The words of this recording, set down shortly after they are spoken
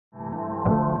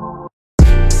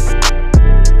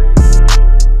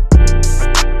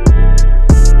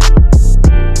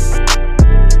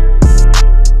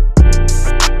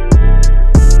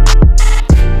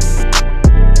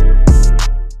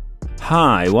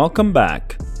Hi, welcome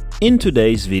back. In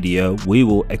today's video we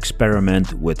will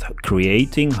experiment with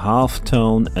creating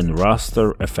halftone and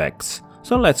raster effects.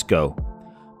 So let's go.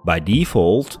 By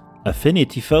default,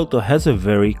 Affinity Photo has a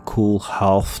very cool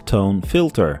halftone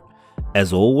filter.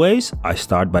 As always, I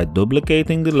start by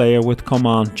duplicating the layer with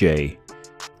Command J.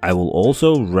 I will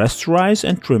also rasterize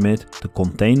and trim it to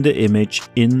contain the image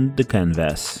in the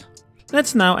canvas.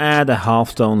 Let's now add a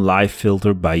halftone live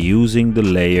filter by using the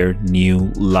layer New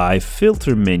Live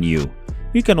Filter menu.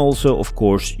 You can also, of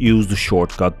course, use the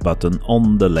shortcut button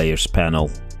on the layers panel.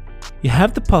 You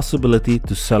have the possibility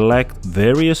to select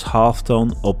various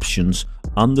halftone options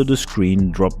under the screen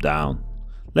drop down.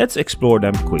 Let's explore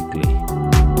them quickly.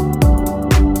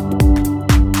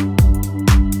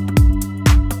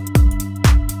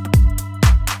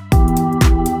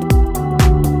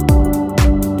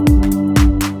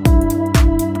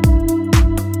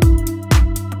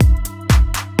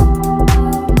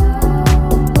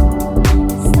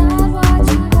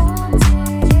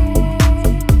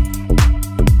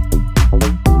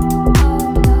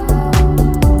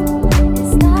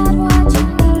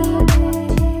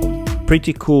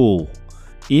 Pretty cool.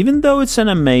 Even though it's an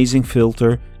amazing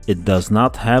filter, it does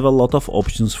not have a lot of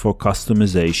options for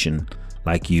customization,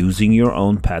 like using your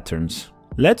own patterns.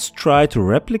 Let's try to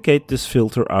replicate this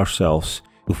filter ourselves.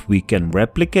 If we can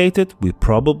replicate it, we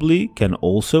probably can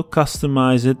also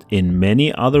customize it in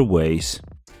many other ways.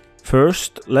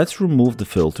 First, let's remove the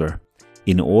filter.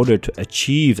 In order to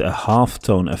achieve a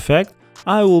halftone effect,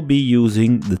 I will be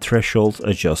using the threshold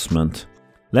adjustment.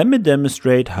 Let me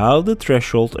demonstrate how the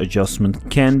threshold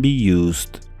adjustment can be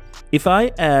used. If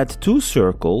I add two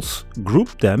circles,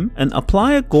 group them and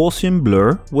apply a Gaussian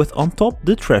blur with on top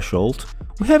the threshold,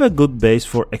 we have a good base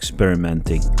for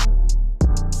experimenting.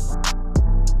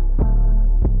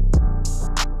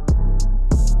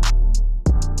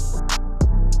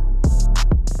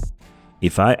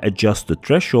 If I adjust the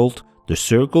threshold, the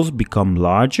circles become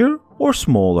larger or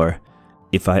smaller.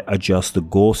 If I adjust the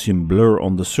Gaussian blur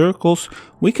on the circles,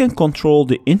 we can control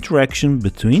the interaction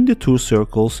between the two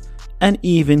circles and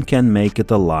even can make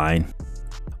it a line.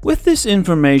 With this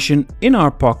information in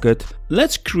our pocket,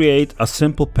 let's create a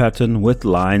simple pattern with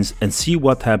lines and see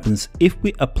what happens if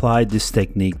we apply this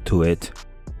technique to it.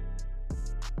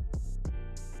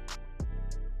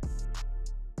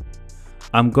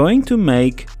 I'm going to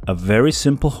make a very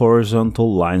simple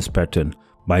horizontal lines pattern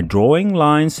by drawing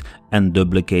lines and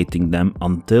duplicating them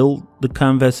until the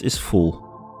canvas is full.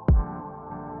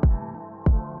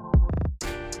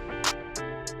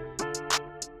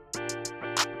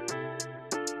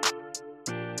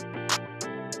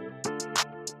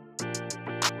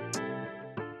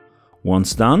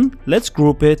 Once done, let's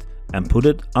group it and put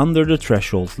it under the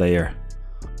threshold layer.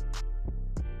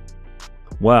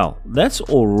 Well, that's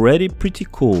already pretty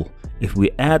cool. If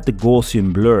we add the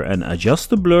Gaussian blur and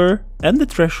adjust the blur and the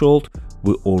threshold,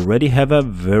 we already have a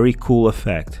very cool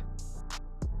effect.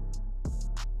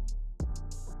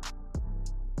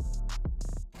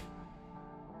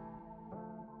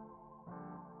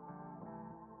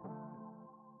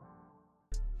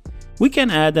 We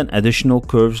can add an additional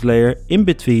curves layer in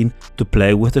between to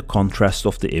play with the contrast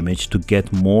of the image to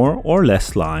get more or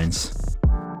less lines.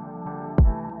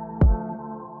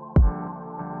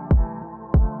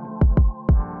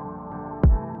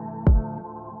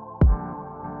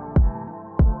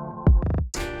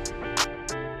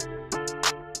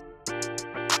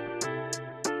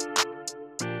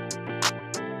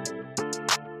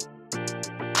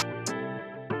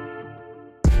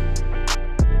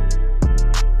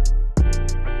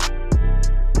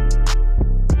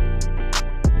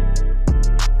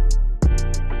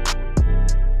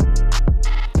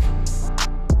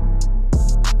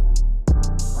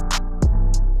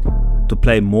 To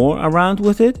play more around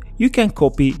with it, you can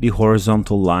copy the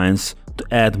horizontal lines to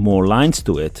add more lines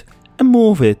to it and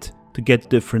move it to get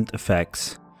different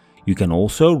effects. You can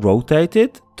also rotate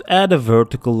it to add a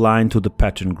vertical line to the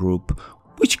pattern group,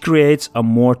 which creates a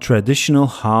more traditional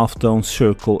halftone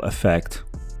circle effect.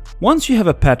 Once you have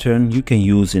a pattern you can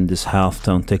use in this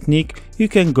halftone technique, you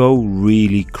can go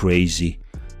really crazy.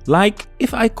 Like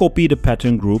if I copy the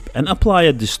pattern group and apply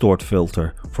a distort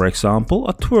filter, for example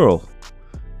a twirl.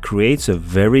 Creates a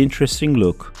very interesting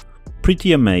look.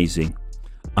 Pretty amazing.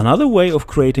 Another way of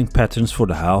creating patterns for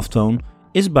the halftone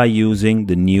is by using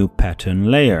the new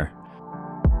pattern layer.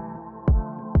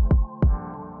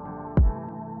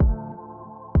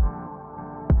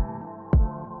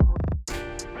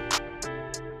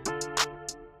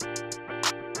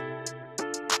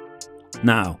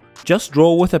 Now, just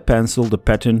draw with a pencil the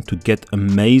pattern to get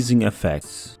amazing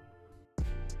effects.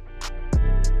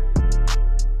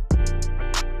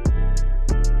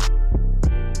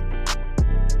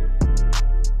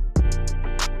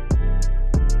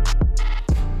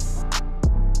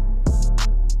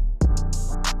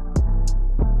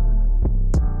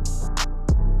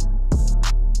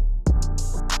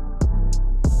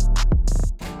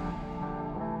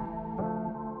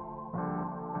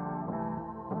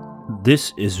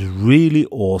 This is really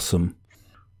awesome.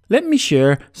 Let me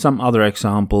share some other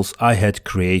examples I had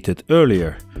created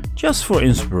earlier, just for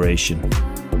inspiration.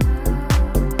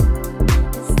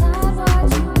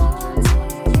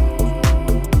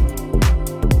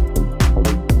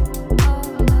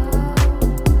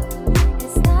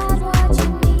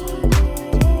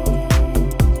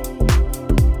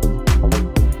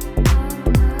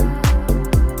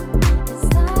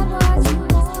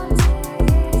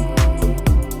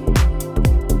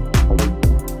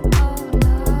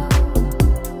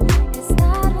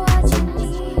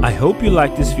 I hope you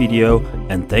liked this video,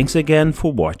 and thanks again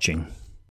for watching.